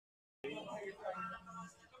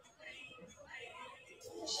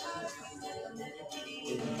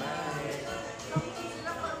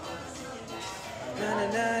Na na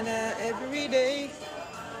na na every day.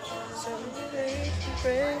 Every day we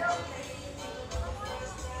pray.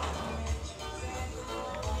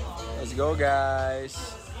 Let's go, guys.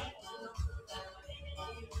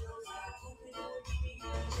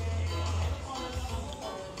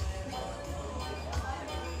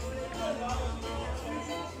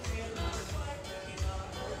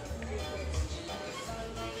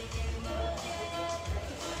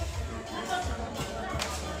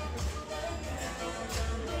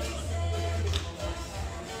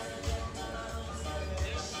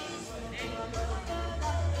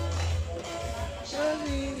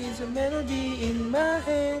 Is a melody in my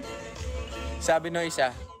head. Sabi no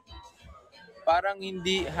isa, parang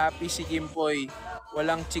hindi happy si Kimpoy.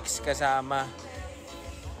 Walang chicks kasama.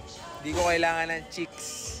 Hindi ko kailangan ng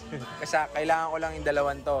chicks. Kasi kailangan ko lang yung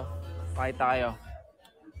dalawan to. Pakita kayo.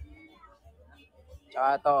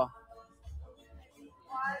 Tsaka to.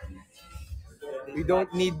 We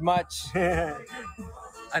don't need much.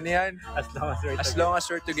 Ano yan? As long as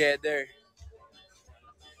we're together.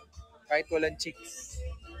 Kahit walang chicks.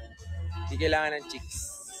 Hindi kailangan ng chicks.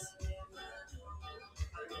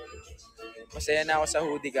 Masaya na ako sa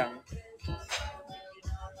Hoodie gang.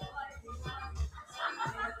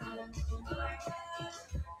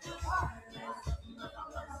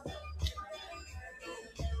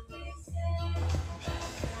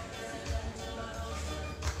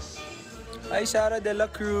 Hi, Sarah de la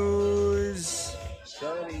Cruz.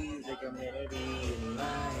 Sorry, the community in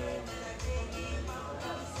my head.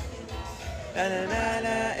 Na na na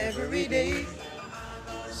na every day.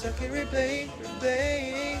 So can replay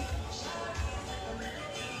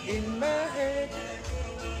in my head.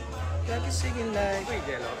 Like a singing like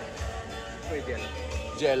Jello. Jello.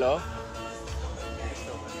 Jello.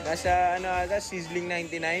 Nasa ano ata, Sizzling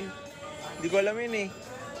 99. Hindi ko alam yun eh.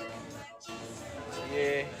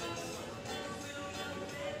 Sige.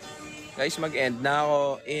 Guys, mag-end na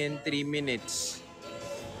ako in 3 minutes.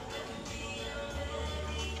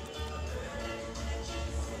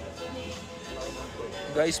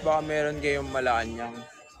 Guys, baka meron kayong Malacanang.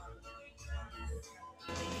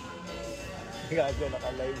 Gago,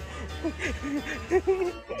 naka-live.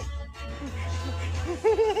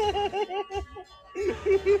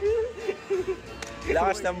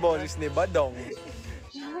 Lakas ng boses ni Badong.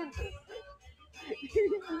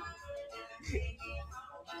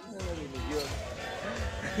 Narinig yun.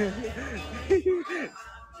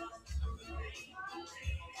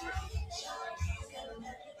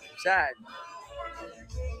 Saan?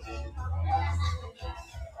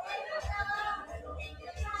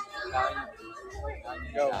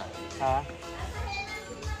 Go. Ha?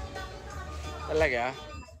 Talaga?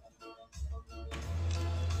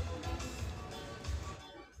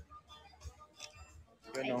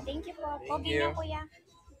 Ano? Thank you po. Pogi yung kuya.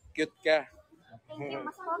 Cute ka. Thank you.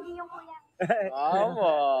 Mas pogi yung kuya.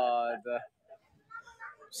 Amod.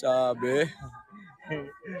 Sabi.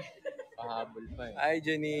 Pahabol pa eh. Hi,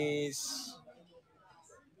 Janice.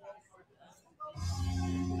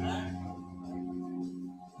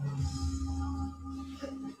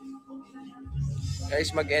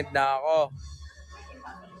 Guys, mag-end na ako.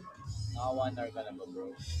 Naka 1 hour ka na ba, bro?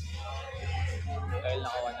 Dahil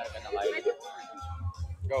naka 1 hour ka na kayo.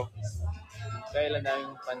 Go. Dahil lang na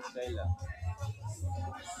yung fans dahil lang.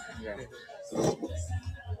 Yeah. 1, 2,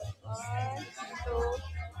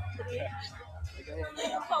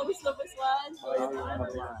 3. Pawis na bus 1.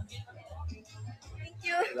 Thank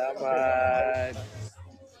you. Salamat.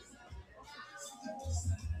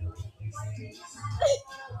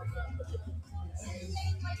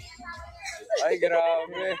 Ay,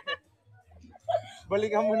 grabe.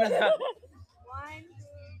 Balikan mo na. 1, 2, 1,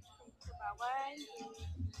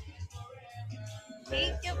 2.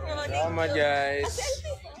 Thank you po. Salamat, guys.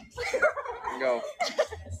 Go.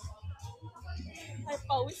 Ay,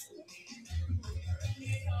 pawis.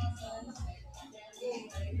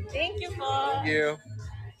 Thank you po. Thank you.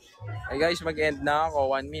 Ay, guys, mag-end na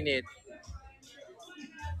ako. 1 minute.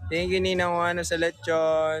 Thank you, Ninang Juana sa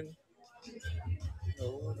lechon.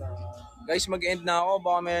 Guys, mag-end na ako.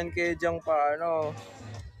 Baka mayroon kayo diyang pa, ano,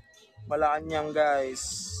 Malacanang,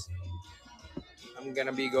 guys. I'm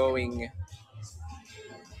gonna be going.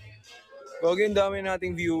 Gogi, ang dami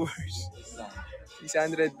nating viewers.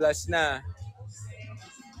 600 plus na.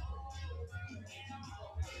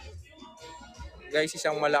 Guys,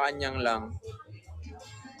 isang Malacanang lang.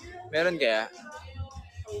 Meron kaya?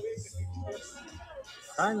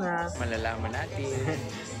 Sana. Malalaman natin.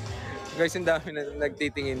 Guys, ang dami na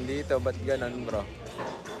nagtitingin dito. Ba't ganun, bro?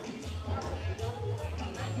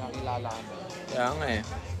 Nakilala Naalala kami. Kaya nga eh.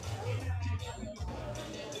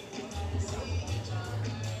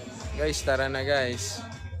 Guys, tara na guys.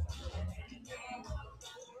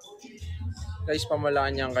 Guys,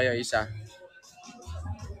 Pamalangan kayo isa.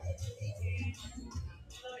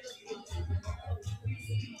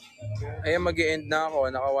 Ayan, mag-i-end na ako.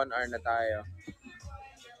 Naka 1 hour na tayo.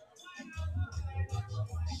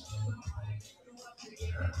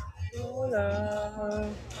 Wala.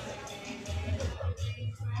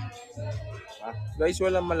 Guys,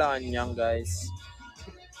 walang Malacanang guys.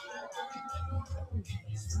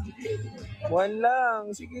 1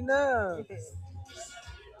 lang. Sige na.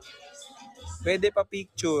 Pwede pa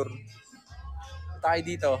picture. Tayo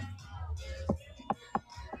dito.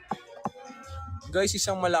 Guys,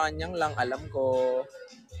 isang Malacanang lang alam ko.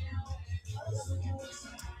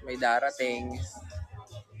 May darating.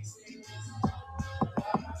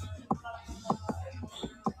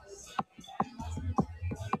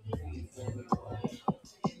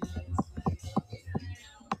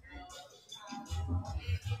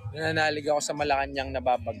 Nananalig ako sa Malacanang na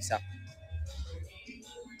babagsak.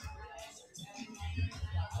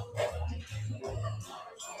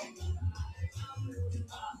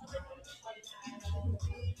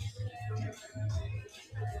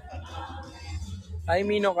 Hi,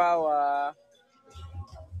 Minokawa.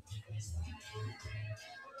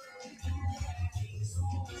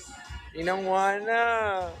 Inangwana.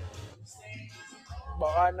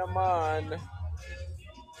 Baka naman.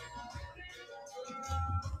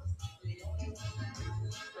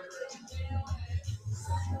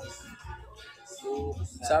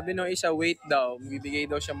 Sabi nung isa, wait daw. Bibigay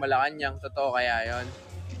daw siya Malacanang. Totoo kaya yon?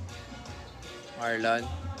 Marlon?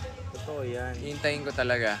 Totoo yan. Hintayin ko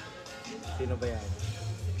talaga. Sino ba yan?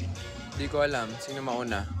 Hindi ko alam. Sino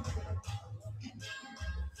mauna?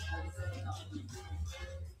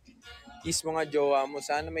 Kiss mga jowa mo.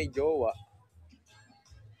 Sana may jowa.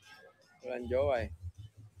 Walang jowa eh.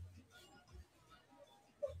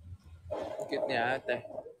 Cute niya ate.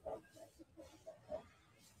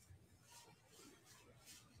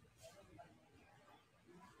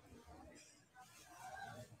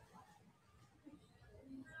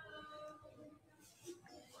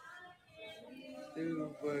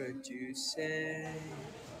 Do what you say.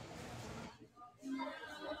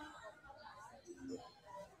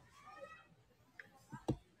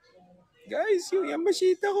 Guys, yung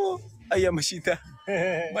Yamashita ko. Ay, Yamashita.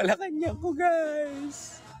 Malacanang ko,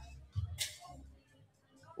 guys.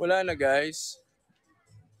 Wala na, guys.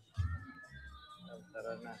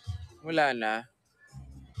 Tara na. Wala na.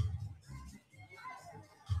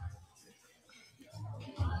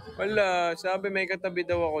 Wala. Sabi may katabi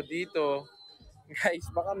daw ako dito. Guys,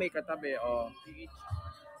 baka may katabi. Oh.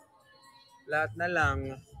 Lahat na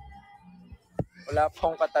lang. Wala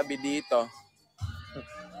pong katabi dito.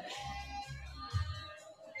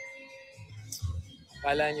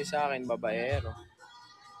 Kala nyo sa akin, babaero.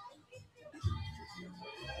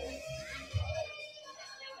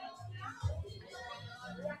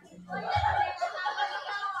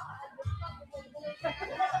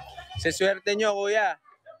 Sa swerte nyo, kuya.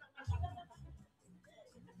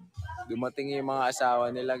 Dumating yung mga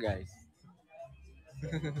asawa nila, guys.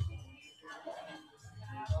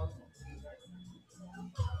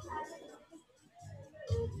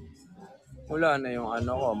 Wala na yung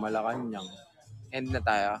ano ko, Malacanang. End na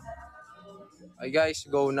tayo. Ay guys,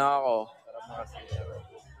 go na ako. Tara makasira.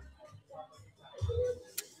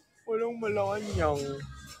 Walang Malacanang.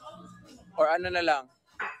 Or ano na lang.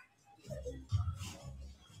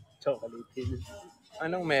 Chocolate hill.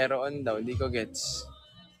 Anong meron daw? Di ko gets.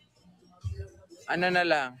 Ano na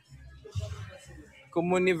lang.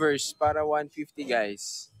 Communiverse para 150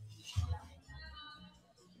 guys.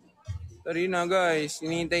 Sorry na guys.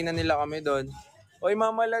 Hinihintay na nila kami doon. Oy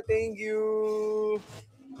Mamala, thank you.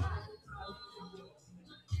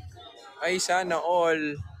 Ay sana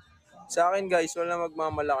all. Sa akin guys, wala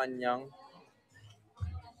magmamalacanang.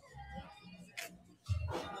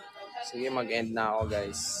 Sige, mag-end na ako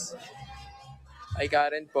guys. Ay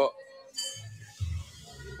Karen po.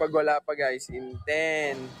 Pag wala pa guys, in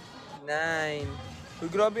 10, 9. Uy,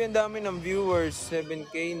 grabe ang dami ng viewers.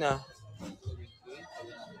 7K na.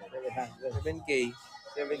 7K.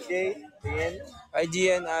 7K? Tingin? Ay,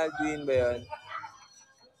 Gian Aldwin ba yun?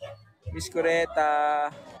 Miss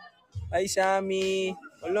Coretta. Ay, Sammy.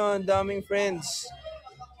 Wala, ang daming friends.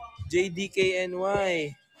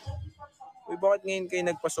 JDKNY. Uy, bakit ngayon kayo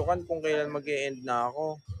nagpasukan kung kailan mag-e-end na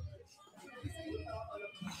ako?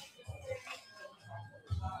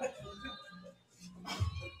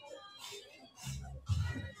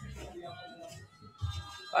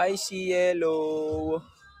 I see yellow.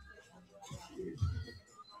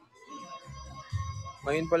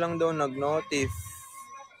 Ngayon pa lang daw nag-notif.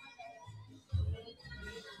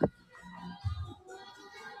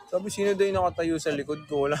 Sabi, sino daw yung nakatayo sa likod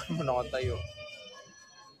ko? Wala naman nakatayo.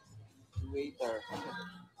 Waiter.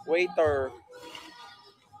 Waiter.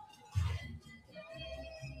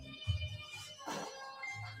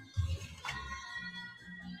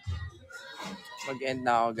 Mag-end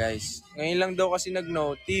na ako, guys. Ngayon lang daw kasi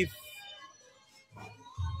nag-notif.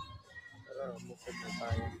 Tara, bukod na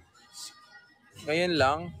tayo. Ngayon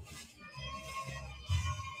lang.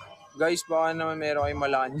 Guys, baka naman meron kayong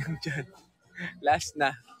malanyang dyan. Last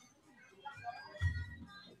na.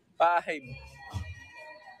 5,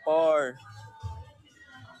 4.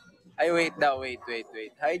 Ay, wait daw. Wait.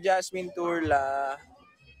 Hi, Jasmine Turla.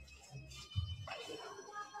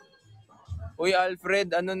 Uy, Alfred,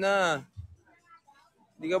 ano na?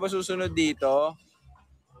 Hindi ka ba susunod dito?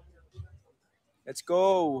 Let's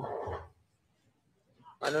go.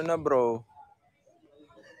 Ano na, bro?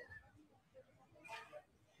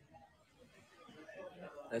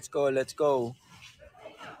 Let's go.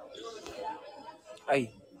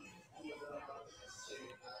 Ay.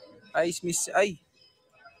 Miss. Ay.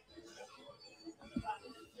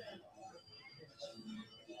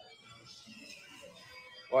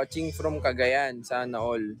 Watching from Cagayan, sana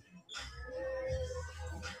all.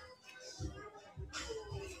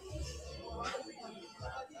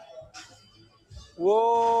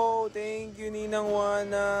 Wow, thank you Ninang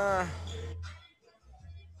Wana.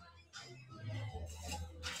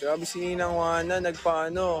 Grabe si Ninang Wana,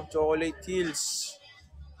 nagpaano, Chocolate Hills.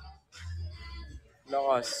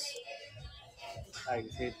 Lakas. Ay,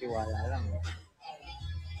 kasi tiwala lang.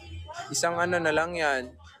 Isang ano na lang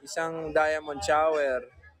yan, isang diamond shower.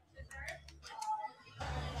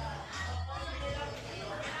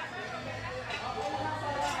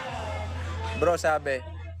 Bro, sabi,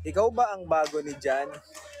 ikaw ba ang bago ni Jan?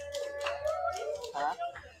 Ha?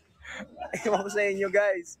 Ewan ko sa inyo,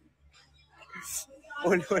 guys.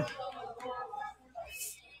 Ulol.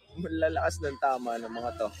 Malalakas ng tama ng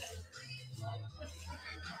mga to.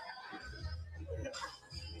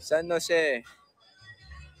 San Jose.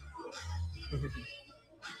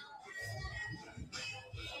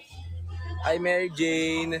 Hi, Mary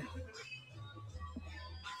Jane.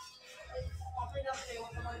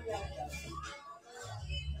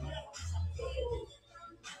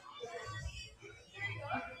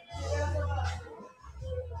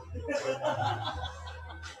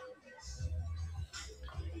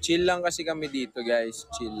 Chill lang kasi kami dito, guys.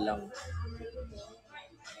 Chill lang.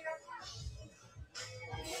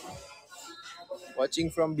 Watching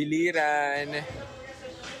from Biliran.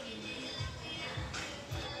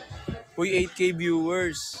 Uy, 8K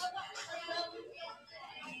viewers.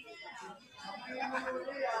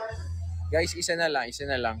 Guys, isa na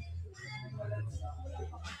lang.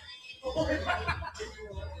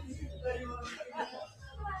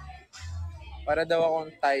 Para daw akong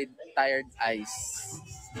tired eyes.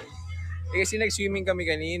 Kasi nag-swimming kami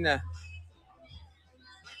kanina.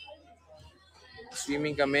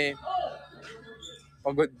 Swimming kami.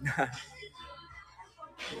 Pagod na.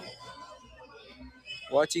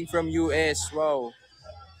 Watching from US. Wow.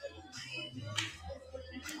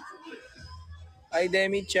 Hi,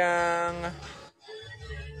 Demi Chang.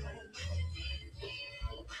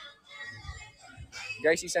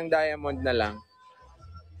 Guys, isang diamond na lang.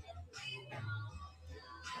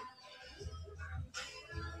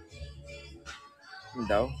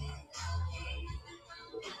 Daw.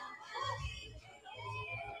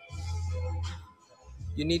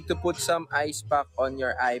 You need to put some ice pack on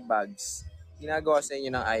your eye bags. Ginagawa sa inyo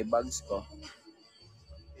ng eye bags ko.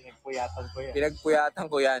 Pinagpuyatan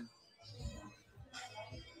ko yan.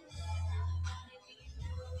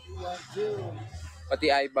 Pati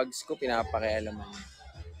eye bags ko, pinapakialaman.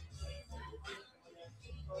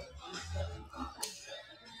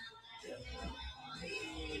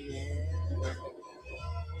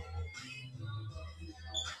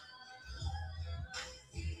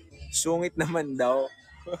 Sungit naman daw.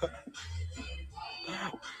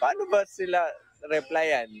 Paano ba sila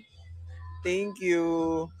replyan? Thank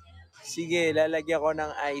you. Sige, lalagyan ko ng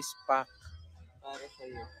ice pack.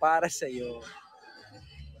 Para sa'yo.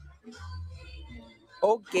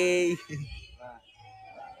 Okay.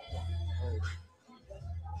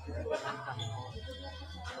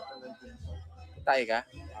 Tayo ka?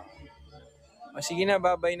 O, sige na,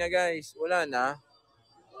 bye-bye na guys. Wala na.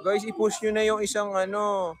 Guys, i-push nyo na yung isang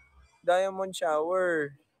diamond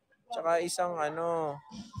shower. Tsaka isang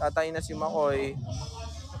tatay na si Makoy.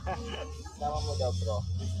 Sama mo daw, bro.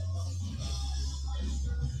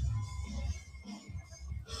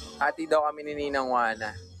 Hati daw kami ni Ninang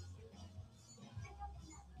Wana.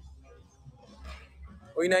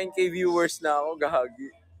 Uy, 9K viewers na ako, gahagi.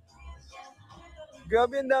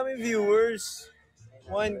 Grabe, ang dami viewers.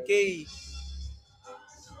 1K.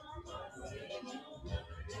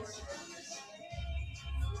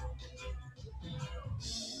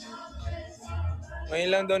 Ngayon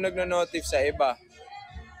lang daw nagno-notif sa iba.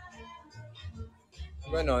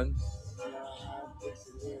 Ganon.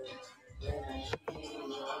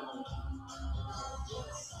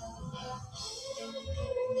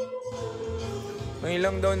 Ngayon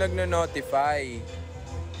lang daw nagno-notify.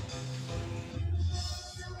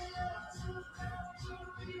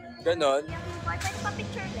 Ganon. Pwede pa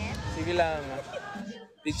picture ulit? Sige lang.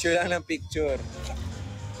 Picture lang ng picture.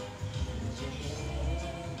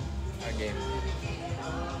 Again.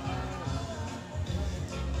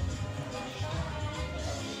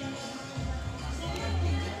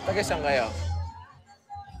 Taga saan kayo?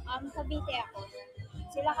 Cavite ako.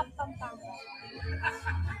 Sila Pampanga.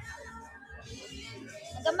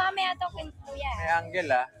 Hanggang mamaya ito, kuya. May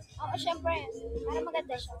angle ah. Oo, syempre. Para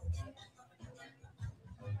maganda siya.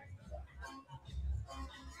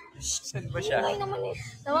 Saan ba siya? Ay naman eh.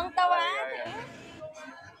 Tawang-tawa.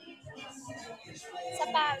 Sa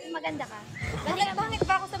pa, maganda ka. Bakit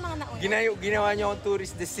ba ako sa mga nauna? Ginawa niyo akong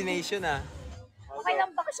tourist destination ah. Okay lang,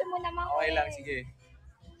 bakasyon mo naman. Okay lang, sige.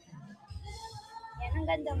 Yan, ang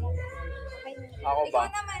ganda mo. Okay na. Ako ba?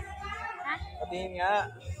 Ikaw naman. Ha? Patingin nga.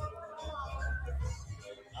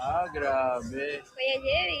 Ah, grabe. Kuya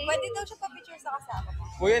Jerry. Pwede daw siya pa-picture sa kasama ko.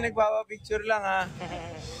 Kuya, nagpapapicture lang ah.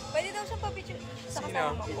 Pwede daw siya pa-picture sa Sino?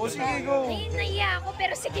 kasama ko. O sige, go. Ay, naiya ako,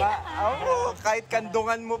 pero sige na ka. Oo, kahit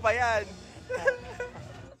kandungan mo pa yan.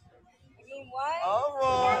 Naging one. Oo,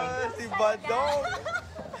 si Badong.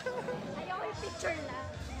 Ayoko yung picture na.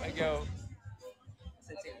 I go.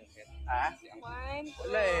 Ah? One, two.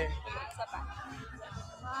 Wala eh. Isa pa.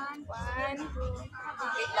 One, two.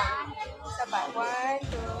 Wait lang. Isa pa. One,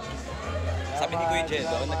 two. Sabi ni Kuya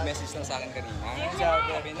Jedo, nag-message lang sa akin kanina.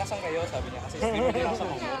 Sabi, nasan kayo? Sabi niya, kasi stream din ako sa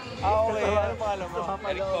Momo. Ah, okay. Ano pangalan mo?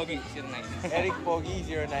 Eric Pogi, 09. Eric Pogi,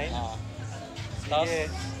 09. Ah. Tapos,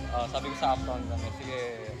 Sige. sabi ko sa uptown kami, sige.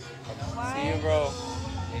 See you, bro.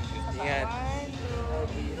 Thank you. Ingat. One,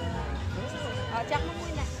 two. Oh, check mo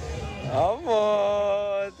muna. Amo,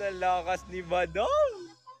 talakas ni Badong.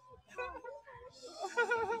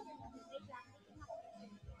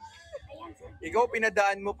 Ikaw,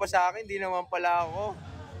 pinadaan mo pa sa akin, di naman pala ako.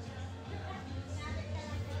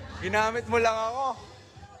 Ginamit mo lang ako.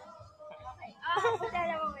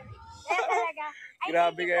 Dalawa mo. Kaya talaga. Ay,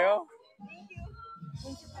 Grabe thank you kayo. po. Thank you.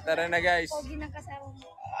 Tara na, guys. Pogi ng kasama mo.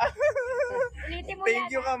 Ulitin mo Thank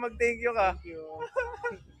yan, you ka, mag-thank you ka.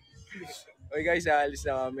 Oy guys, aalis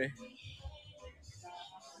na kami.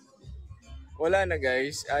 Wala na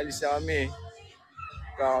guys, aalis na kami.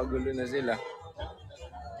 Kakagulo na sila.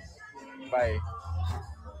 Bye.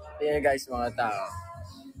 Ayan guys, mga tao.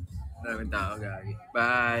 Maraming tao, gagi.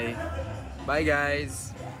 Bye. Bye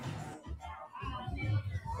guys.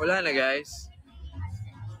 Wala na guys.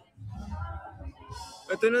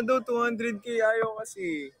 Ito na daw, 200k. Ayaw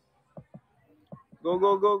kasi. Go,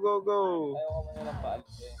 go, go, go, go. Ayaw ko muna lang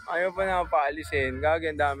paalisin. Ayaw pa na paalisin.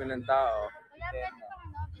 Gagi, ang dami ng tao. Wala, pwede pa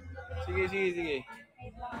ano. Sige, sige, sige.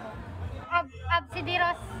 Absidi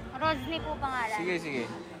Rosny po pangalan. Sige, sige.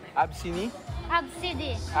 Absini?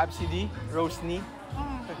 Absidi. Absidi? Rosny?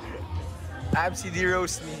 Absidi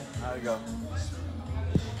Rosny. I'll go.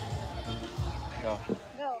 Go.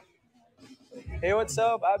 Go. Hey, what's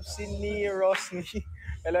up? Absini Rosny.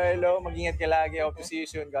 Hello, hello. Mag-ingat ka lagi. Hope to see you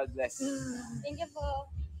soon. God bless. Thank you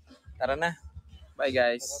po. Tara na. Bye,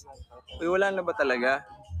 guys. Uy, wala na ba talaga?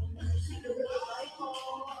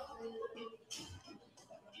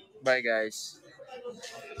 Bye, guys.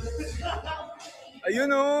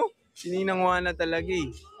 Ayun, oh. Sininangwa na talaga,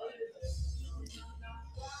 eh.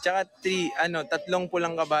 Tsaka 3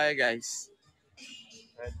 pulang kabaya, guys.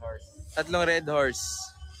 Red horse. 3 red horse.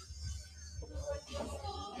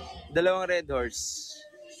 2 red horse.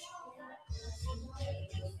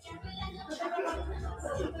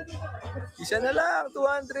 Isa na lang,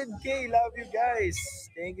 200k. Love you guys.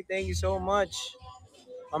 Thank you so much.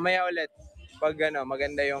 Mamaya ulit pag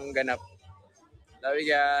maganda yung ganap. Love you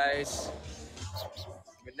guys.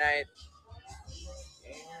 Good night.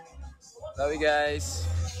 Love you guys.